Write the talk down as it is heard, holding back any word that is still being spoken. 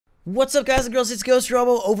What's up, guys and girls? It's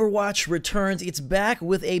GhostRobo. Overwatch returns. It's back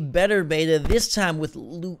with a better beta, this time with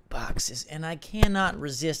loot boxes. And I cannot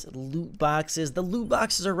resist loot boxes. The loot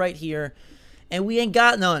boxes are right here, and we ain't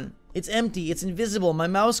got none. It's empty. It's invisible. My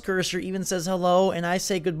mouse cursor even says hello, and I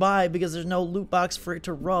say goodbye because there's no loot box for it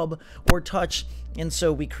to rub or touch. And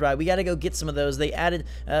so we cry. We gotta go get some of those. They added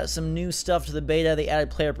some new stuff to the beta. They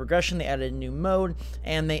added player progression. They added a new mode,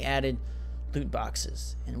 and they added loot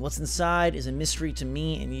boxes, and what's inside is a mystery to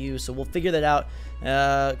me and you, so we'll figure that out.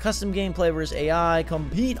 Custom gameplay versus AI,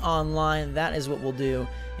 compete online, that is what we'll do,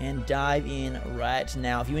 and dive in right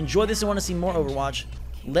now. If you enjoy this and want to see more Overwatch,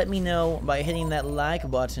 let me know by hitting that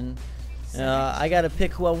like button. I gotta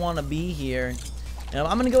pick who I want to be here.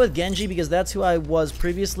 I'm gonna go with Genji because that's who I was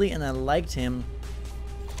previously and I liked him.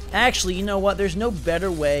 Actually, you know what, there's no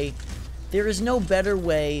better way. There's no better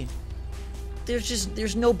way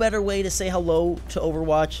to say hello to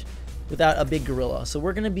Overwatch without a big gorilla. So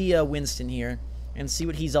we're gonna be Winston here and see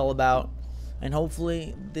what he's all about, and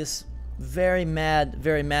hopefully this very mad,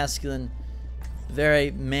 very masculine,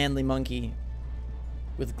 very manly monkey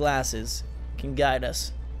with glasses can guide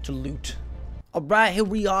us to loot. Alright, here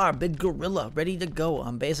we are, big gorilla, ready to go.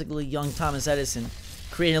 I'm basically young Thomas Edison,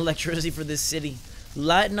 creating electricity for this city,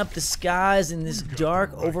 lighting up the skies in this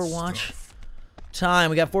dark Overwatch time.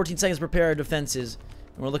 We got 14 seconds to prepare our defenses,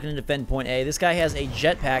 and we're looking to defend point A. This guy has a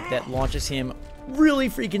jetpack that launches him really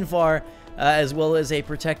freaking far, as well as a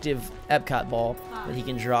protective Epcot ball that he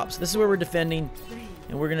can drop. So this is where we're defending,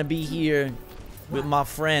 and we're gonna be here with my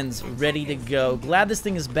friends ready to go. Glad this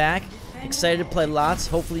thing is back. Excited to play lots.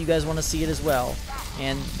 Hopefully you guys want to see it as well.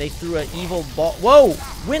 And they threw an evil ball. Whoa,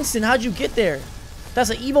 Winston, how'd you get there? That's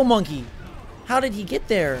an evil monkey. How did he get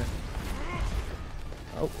there?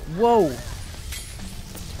 Oh, whoa.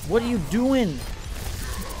 What are you doing?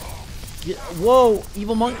 Whoa,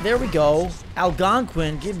 evil monk. There we go.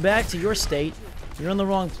 Algonquin, get back to your state. You're in the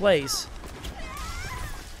wrong place.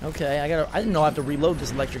 Okay, I didn't know I have to reload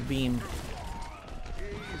this electric beam.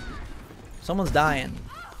 Someone's dying.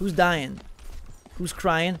 Who's dying? Who's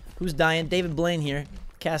crying? Who's dying? David Blaine here,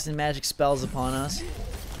 casting magic spells upon us.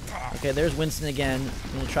 Okay, there's Winston again.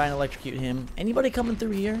 I'm gonna try and electrocute him. Anybody coming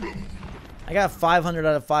through here? I got 500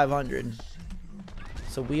 out of 500.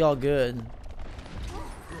 So we all good.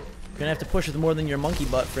 Gonna have to push with more than your monkey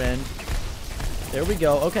butt, friend. There we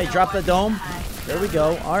go. Okay, drop the dome. There we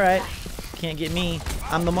go. Alright. Can't get me.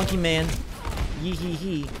 I'm the monkey man. Yee hee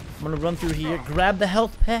hee. I'm gonna run through here. Grab the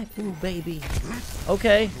health pack. Ooh, baby.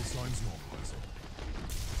 Okay.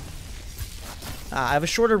 I have a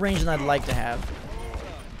shorter range than I'd like to have.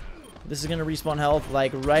 This is gonna respawn health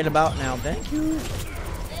like right about now. Thank you.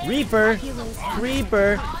 Reaper.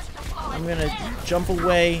 Creeper. I'm gonna jump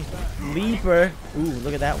away. Leaper. Ooh,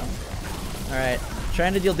 look at that one. Alright.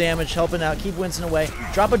 Trying to deal damage, helping out. Keep Winston away.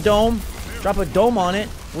 Drop a dome. Drop a dome on it.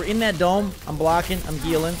 We're in that dome. I'm blocking. I'm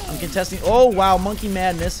healing. I'm contesting. Oh, wow. Monkey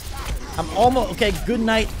madness. I'm almost... Okay, good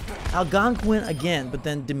night. Algonquin again. But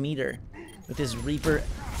then Demeter, with his Reaper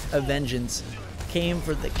of Vengeance, came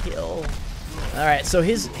for the kill. Alright, so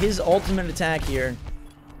his ultimate attack here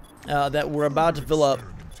that we're about to fill up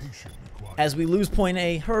as we lose point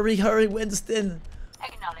A. Hurry, hurry, Winston.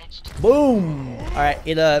 Acknowledged. Boom. Alright,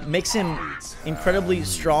 it makes him incredibly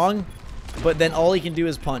strong, but then all he can do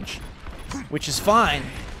is punch, which is fine.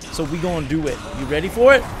 So we gonna do it. You ready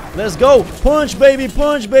for it? Let's go. Punch, baby,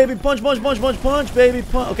 punch, baby, punch, punch, punch, punch, punch, baby,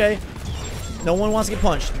 punch. Okay. No one wants to get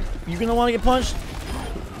punched. You're gonna want to get punched?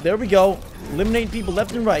 There we go. Eliminating people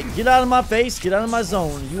left and right. Get out of my face. Get out of my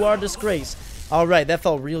zone. You are a disgrace. Alright, that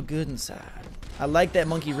felt real good inside. I like that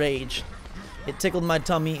monkey rage. It tickled my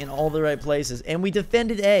tummy in all the right places. And we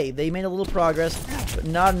defended A. They made a little progress, but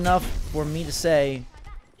not enough for me to say,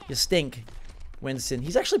 you stink, Winston.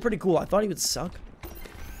 He's actually pretty cool. I thought he would suck.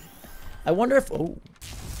 I wonder if... Oh,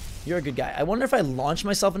 you're a good guy. I wonder if I launch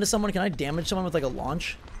myself into someone, can I damage someone with like a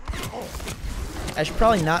launch? I should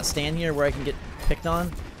probably not stand here where I can get picked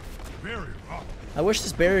on. I wish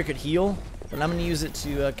this barrier could heal, but I'm going to use it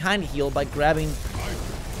to kind of heal by grabbing...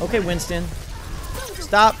 Okay, Winston.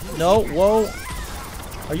 Stop. No. Whoa.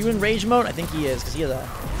 Are you in rage mode? I think he is, because he has a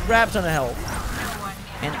crap ton of health.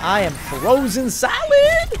 And I am frozen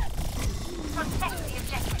solid!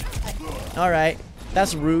 Alright.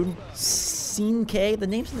 That's rude. Scene K. The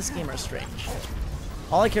names of this game are strange.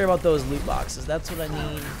 All I care about though is loot boxes. That's what I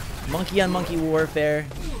need. Monkey on monkey warfare.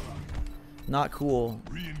 Not cool.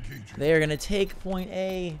 They are going to take point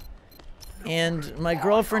A. And my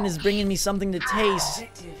girlfriend is bringing me something to taste.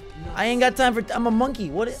 I ain't got time for... I'm a monkey.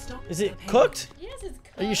 What is it? Cooked? Yes, it's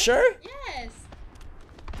cooked. Are you sure? Yes.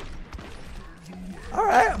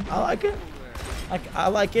 Alright. I like it. I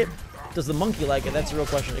like it. Does the monkey like it? That's the real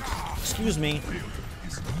question. Excuse me.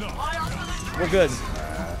 We're good.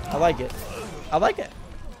 I like it. I like it.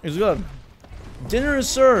 It's good. Dinner is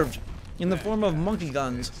served in the form of monkey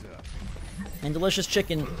guns and delicious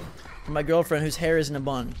chicken from my girlfriend whose hair is in a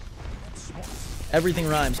bun. Everything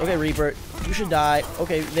rhymes. Okay, Reaper, you should die.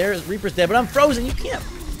 Okay, there's Reaper's dead, but I'm frozen. You can't.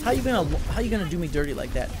 How you gonna do me dirty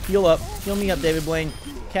like that? Heal up. Heal me up, David Blaine.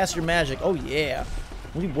 Cast your magic. Oh yeah.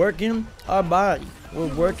 We working our body.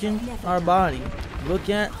 We're working our body. Look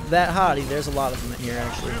at that hottie. There's a lot of them in here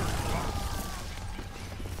actually.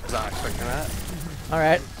 Was not expecting that.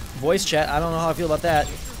 Alright. Voice chat. I don't know how I feel about that.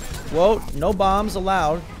 Whoa, no bombs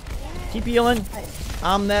allowed. Keep healing.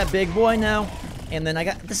 I'm that big boy now. And then I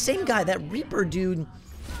got the same guy, that Reaper dude.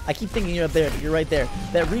 I keep thinking you're up there, but you're right there.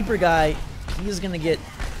 That Reaper guy, he is gonna get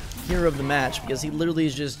hero of the match because he literally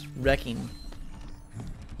is just wrecking.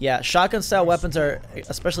 Yeah, shotgun style weapons are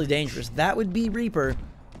especially dangerous. That would be Reaper.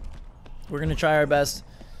 We're gonna try our best.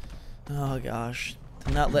 Oh gosh,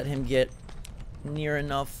 to not let him get near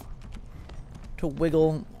enough to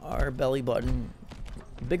wiggle our belly button.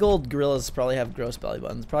 Big old gorillas probably have gross belly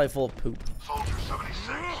buttons, probably full of poop. Soldier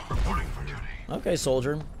 76, reporting for duty. Okay,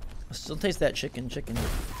 soldier. I still taste that chicken.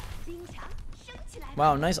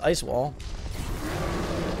 Wow, nice ice wall.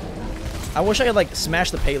 I wish I could like smash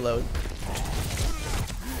the payload.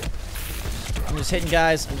 I'm just hitting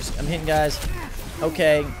guys. I'm hitting guys.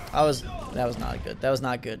 Okay, that was not good. That was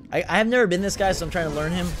not good. I have never been this guy, so I'm trying to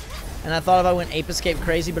learn him. And I thought if I went ape escape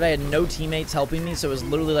crazy, but I had no teammates helping me, so it was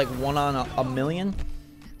literally like 1 on a million.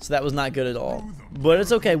 So that was not good at all. But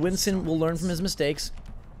it's okay. Winston will learn from his mistakes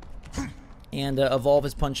and evolve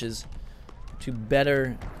his punches to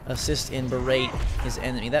better assist and berate his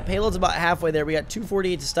enemy. That payload's about halfway there. We got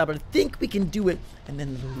 248 to stop it. I think we can do it. And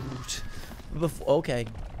then loot. Okay.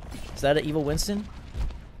 Is that an evil Winston?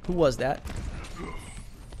 Who was that?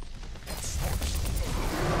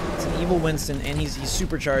 It's an evil Winston, and he's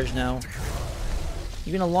supercharged now.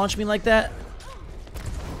 You gonna launch me like that?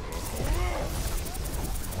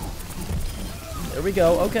 There we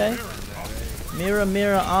go. Okay. Mirror,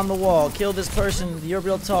 mirror on the wall. Kill this person. You're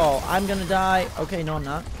real tall. I'm gonna die. Okay, no, I'm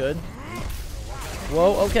not. Good.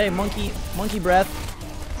 Whoa. Okay, monkey breath.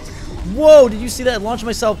 Whoa! Did you see that? I launched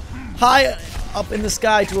myself high up in the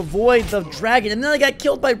sky to avoid the dragon, and then I got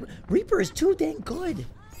killed by Reaper. Is too dang good.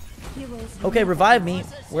 Okay, revive me.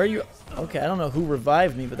 Where are you? Okay, I don't know who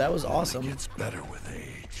revived me, but that was awesome. It's better with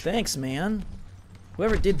age. Thanks, man.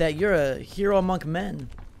 Whoever did that, you're a hero among men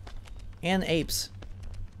and apes.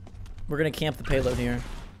 We're gonna camp the payload here.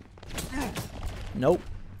 Nope.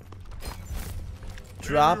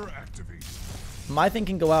 Drop. My thing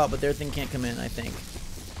can go out, but their thing can't come in, I think.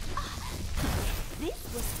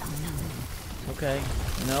 Okay.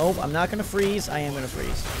 Nope, I'm not gonna freeze. I am gonna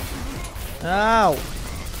freeze. Ow!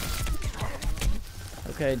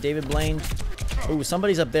 Okay, David Blaine. Ooh,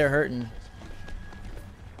 somebody's up there hurting.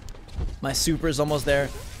 My super's almost there.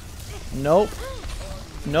 Nope.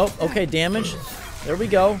 Nope. Okay, damage. There we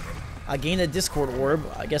go. I gained a Discord orb.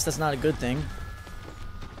 I guess that's not a good thing.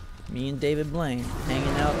 Me and David Blaine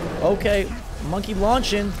hanging out. Okay, monkey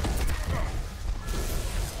launching.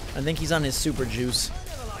 I think he's on his super juice.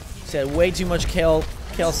 He's had way too much kale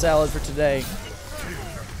salad for today.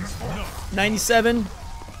 97.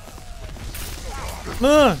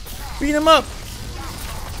 Beat him up.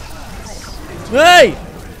 Hey,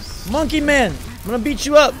 monkey man, I'm gonna beat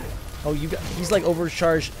you up. Oh, he's like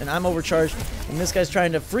overcharged, and I'm overcharged, and this guy's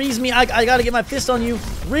trying to freeze me. I gotta get my fist on you.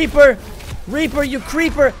 Reaper, you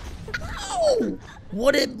creeper. Ow!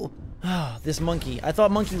 What this monkey. I thought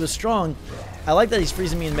monkey was strong. I like that he's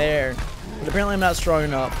freezing me in midair, but apparently I'm not strong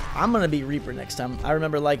enough. I'm gonna be Reaper next time. I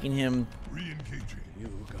remember liking him.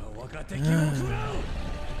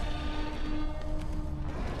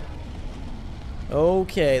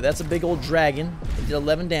 Okay, that's a big old dragon. It did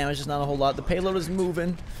 11 damage, it's not a whole lot. The payload is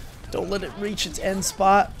moving. Don't let it reach its end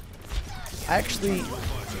spot. Actually,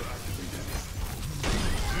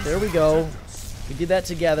 there we go. We did that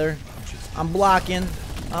together. I'm blocking.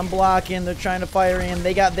 They're trying to fire in.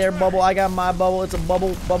 They got their bubble. I got my bubble. It's a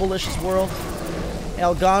bubblicious world.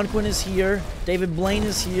 Algonquin is here. David Blaine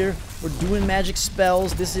is here. We're doing magic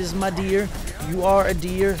spells. This is my deer. You are a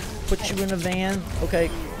deer. Put you in a van. Okay,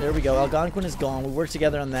 there we go. Algonquin is gone. We worked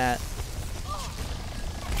together on that.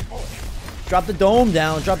 Drop the dome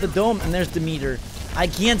down. Drop the dome. And there's Demeter. I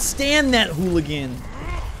can't stand that hooligan.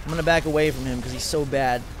 I'm going to back away from him because he's so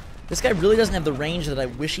bad. This guy really doesn't have the range that I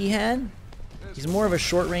wish he had. He's more of a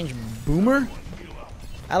short-range boomer.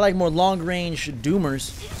 I like more long-range doomers.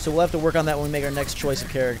 So we'll have to work on that when we make our next choice of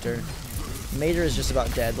character. Mater is just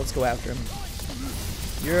about dead. Let's go after him.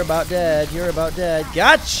 You're about dead. You're about dead.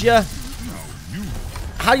 Gotcha!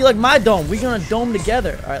 How do you like my dome? We're gonna dome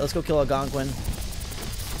together. All right, let's go kill Algonquin.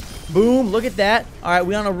 Boom, look at that. All right,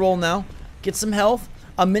 we on a roll now. Get some health.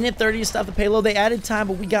 A minute 30 to stop the payload. They added time,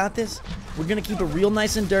 but we got this. We're gonna keep it real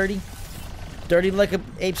nice and dirty. Dirty like a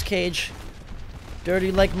ape's cage.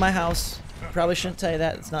 Dirty like my house. Probably shouldn't tell you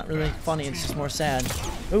that. It's not really funny. It's just more sad.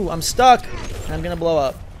 Ooh, I'm stuck. And I'm gonna blow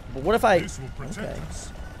up. But what if I... Okay.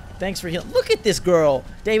 Thanks for healing. Look at this girl.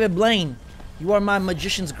 David Blaine. You are my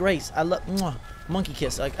magician's grace. I love... Monkey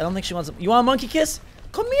kiss. I don't think she wants... You want a monkey kiss?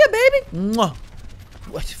 Come here, baby.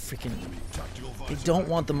 What freaking... They don't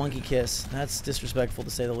want the monkey kiss. That's disrespectful to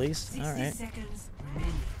say the least. Alright.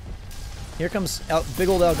 Here comes big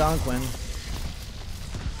old Algonquin.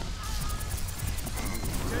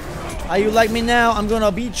 How you like me now? I'm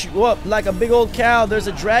gonna beat you up like a big old cow. There's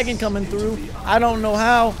a dragon coming through. I don't know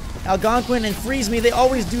how. Algonquin and freeze me. They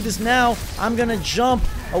always do this now. I'm gonna jump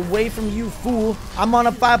away from you, fool. I'm on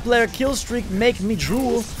a 5-player kill streak. Make me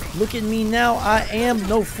drool. Look at me now. I am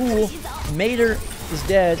no fool. Mater is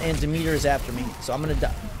dead and Demeter is after me. So I'm gonna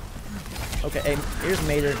die. Okay, hey, here's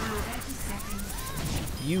Mater.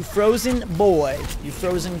 You frozen boy. You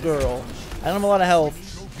frozen girl. I don't have a lot of health.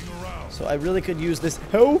 So I really could use this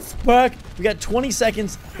health pack. We got 20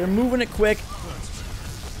 seconds. They're moving it quick.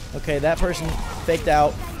 Okay, that person faked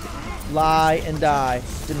out. Lie and die.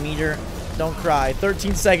 Demeter, don't cry.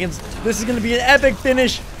 13 seconds. This is going to be an epic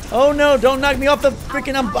finish. Oh no, don't knock me off the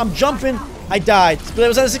freaking... I'm jumping. I died. But it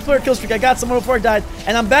was on a 6-player kill streak. I got someone before I died.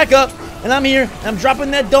 And I'm back up. And I'm here. And I'm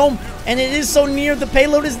dropping that dome. And it is so near. The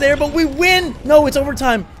payload is there. But we win. No, it's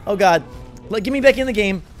overtime. Oh god. Get me back in the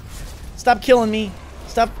game. Stop killing me.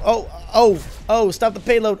 Stop. Oh, stop the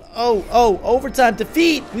payload. Oh, overtime.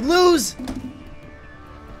 Defeat. We lose.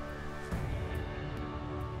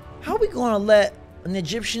 How are we going to let an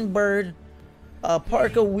Egyptian bird, a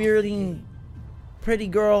parka-wearing pretty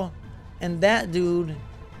girl, and that dude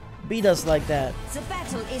beat us like that? The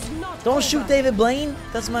battle is not Don't over. shoot David Blaine.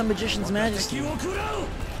 That's my magician's majesty.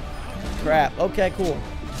 Crap. Okay, cool.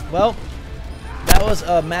 Well, that was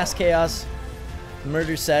a mass chaos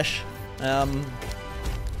murder sesh.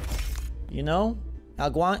 You know,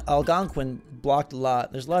 Algonquin blocked a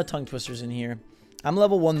lot. There's a lot of tongue twisters in here. I'm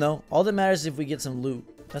level 1 though. All that matters is if we get some loot.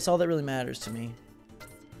 That's all that really matters to me.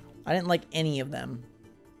 I didn't like any of them.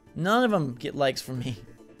 None of them get likes from me.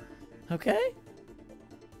 Okay?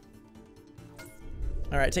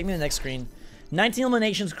 Alright, take me to the next screen. 19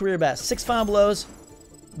 eliminations, career best. 6 final blows,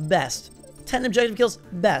 best. 10 objective kills,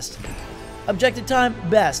 best. Objective time,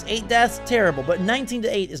 best. 8 deaths, terrible. But 19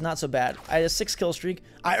 to 8 is not so bad. I had a 6 kill streak.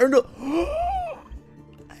 I earned a...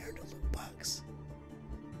 I earned a loot box.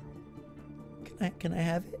 Can I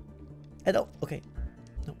have it? I don't... Okay.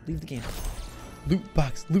 No, leave the game. Loot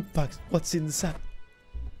box, loot box. What's inside?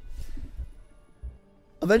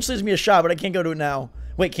 Eventually there's gonna be a shot, but I can't go to it now.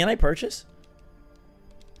 Wait, can I purchase?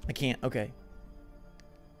 I can't. Okay.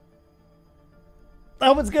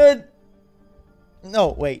 Oh, it's good. No,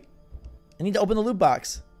 wait. I need to open the loot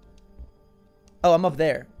box. Oh, I'm up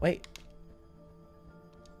there. Wait.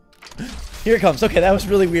 Here it comes. Okay, that was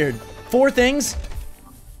really weird. 4 things.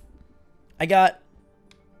 I got...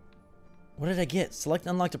 What did I get? Select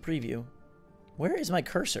unlock to preview. Where is my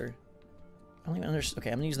cursor? I don't even understand. Okay,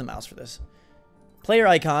 I'm gonna use the mouse for this. Player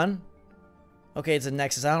icon. Okay, it's a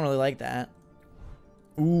Nexus. I don't really like that.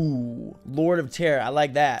 Ooh, Lord of Terror. I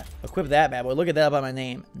like that. Equip that bad boy. Look at that by my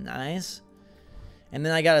name. Nice. And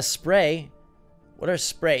then I got a spray. What are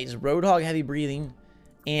sprays? Roadhog, heavy breathing.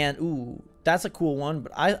 And, ooh, that's a cool one.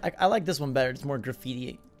 But I like this one better. It's more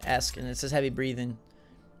graffiti-esque. And it says heavy breathing.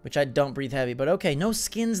 Which I don't breathe heavy. But okay, no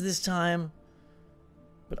skins this time.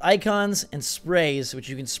 But icons and sprays, which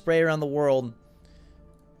you can spray around the world.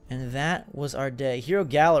 And that was our day. Hero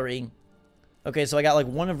Gallery. Okay, so I got like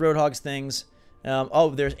one of Roadhog's things. Oh,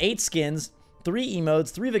 there's 8 skins, 3 emotes,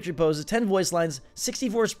 3 victory poses, 10 voice lines,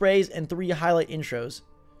 64 sprays, and 3 highlight intros.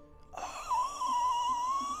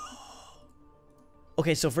 Oh.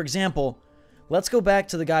 Okay, so for example, let's go back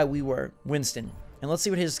to the guy we were, Winston, and let's see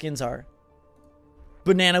what his skins are.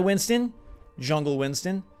 Banana Winston, Jungle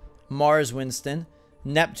Winston, Mars Winston,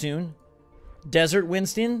 Neptune, Desert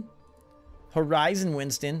Winston, Horizon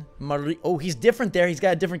Winston, oh, he's different there. He's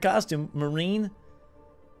got a different costume. Marine,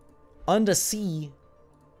 Undersea.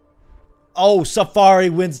 Oh, Safari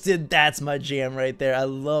Winston. That's my jam right there. I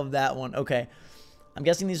love that one. Okay. I'm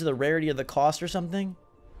guessing these are the rarity or the cost or something.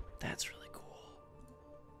 That's really cool.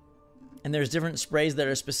 And there's different sprays that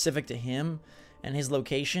are specific to him and his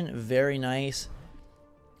location. Very nice.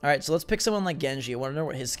 Alright, so let's pick someone like Genji. I want to know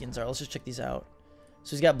what his skins are. Let's just check these out.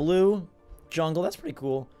 So he's got blue, jungle. That's pretty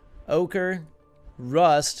cool. Ochre,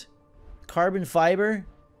 rust, carbon fiber,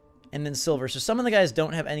 and then silver. So some of the guys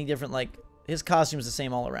don't have any different, like, his costume is the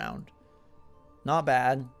same all around. Not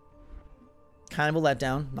bad. Kind of a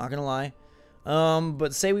letdown, not gonna lie.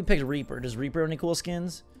 But say we picked Reaper. Does Reaper have any cool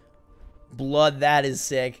skins? Blood, that is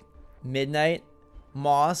sick. Midnight,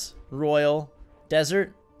 Moss, Royal,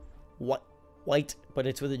 Desert, White, but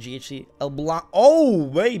it's with a GHC. El Blanc, oh,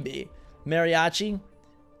 baby. Mariachi,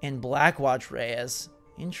 and Blackwatch Reyes.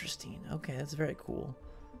 Interesting. Okay, that's very cool.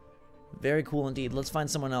 Very cool indeed. Let's find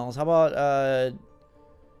someone else. How about,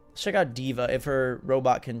 let's check out Diva, if her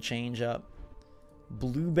robot can change up.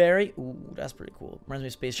 Blueberry, ooh, that's pretty cool. Reminds me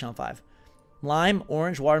of Space Channel 5. Lime,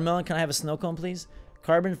 orange, watermelon. Can I have a snow cone, please?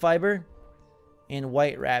 Carbon fiber, and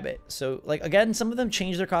white rabbit. So, like, again, some of them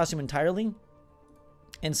change their costume entirely,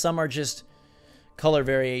 and some are just color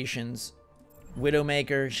variations.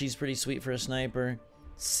 Widowmaker, she's pretty sweet for a sniper.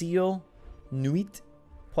 Seal, Nuit,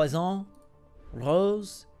 Poison,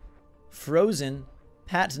 Rose, Frozen,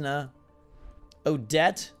 Patina,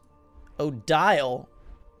 Odette, Odile,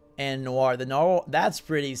 and Noir. The Noir, that's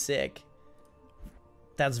pretty sick.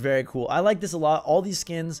 That's very cool. I like this a lot. All these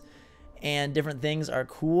skins and different things are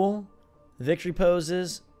cool. Victory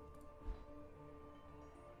poses.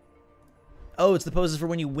 Oh, it's the poses for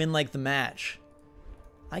when you win, like, the match.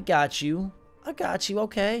 I got you. I got you.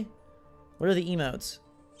 Okay. What are the emotes?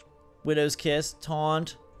 Widow's Kiss,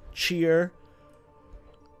 Taunt, Cheer.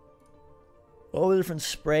 All the different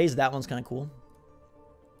sprays. That one's kind of cool.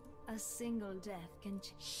 A single death can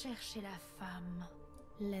chercher la femme.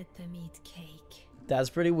 Let them eat cake. That's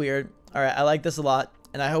pretty weird. All right, I like this a lot,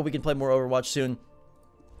 and I hope we can play more Overwatch soon.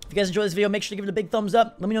 If you guys enjoyed this video, make sure to give it a big thumbs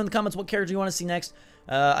up. Let me know in the comments what character you want to see next.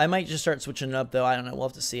 I might just start switching it up, though. I don't know. We'll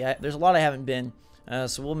have to see. There's a lot I haven't been,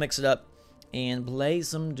 so we'll mix it up and play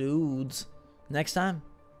some dudes next time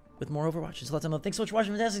with more Overwatch. Until that time, thanks so much for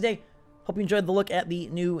watching. Fantastic day. Hope you enjoyed the look at the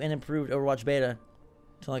new and improved Overwatch beta.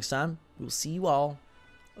 Until next time, we'll see you all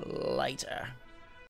later.